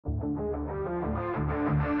I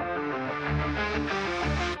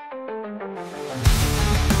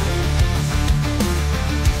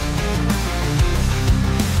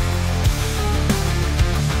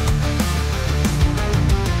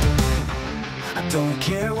don't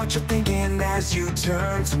care what you're thinking as you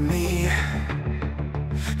turn to me,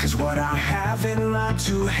 'cause what I have in my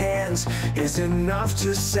two hands is enough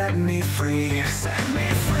to set me free. Set me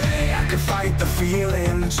free. I could fight the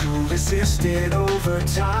feeling to resist it over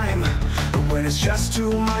time, but when it's just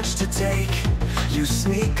too much to take, you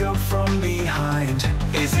sneak up from behind.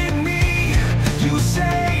 Is it me you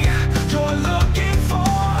say you're looking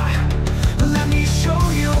for? Let me show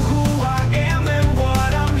you who I am and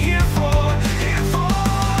what I'm here for.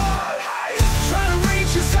 Try to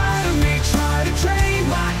reach inside of me, try to drain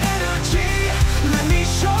my energy. Let me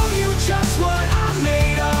show you just what I'm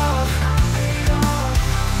made of.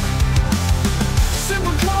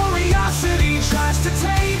 Simple curiosity tries to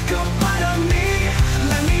take a bite of me.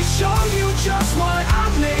 Let me show you just what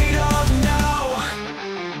I'm made of now.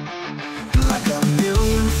 Like a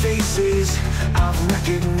million faces, I've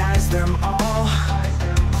recognized them all,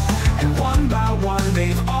 and one by one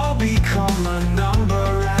they've all become a number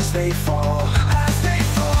as they fall.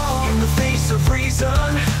 In the face of reason,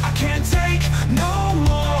 I can't take no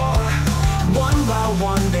more. One by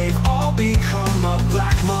one they've all become a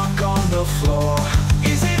black mark on the floor.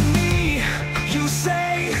 Is it me you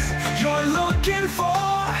say you're looking for?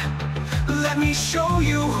 Let me show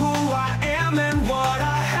you who I am and what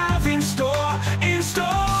I have in store, in store.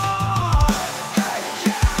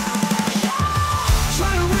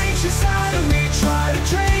 Try to reach inside of me, try to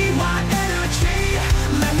drain my energy.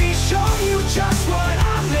 Let me show you just what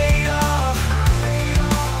I'm made of.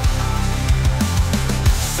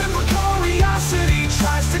 Simple curiosity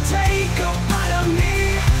tries to take a bite of me.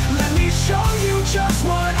 Let me show you just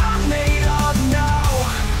what I'm made of now.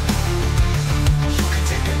 You can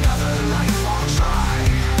take another lifelong try.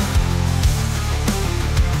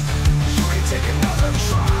 You can take another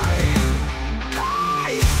try.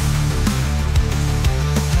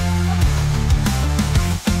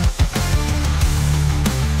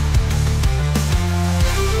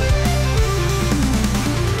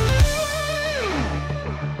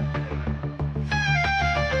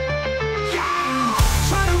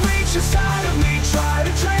 Inside of me, try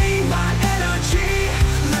to drain my energy.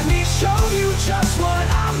 Let me show you just what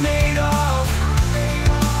I'm made of.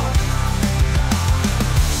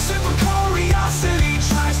 Simple curiosity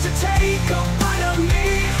tries to take a bite of me.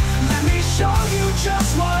 Let me show you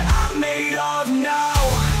just what I'm made of now.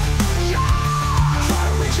 Try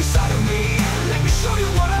to reach inside of me. Let me show you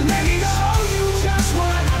what I'm made of. Show you just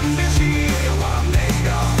what I'm made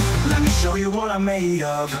of. Let me show you what I'm made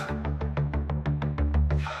of.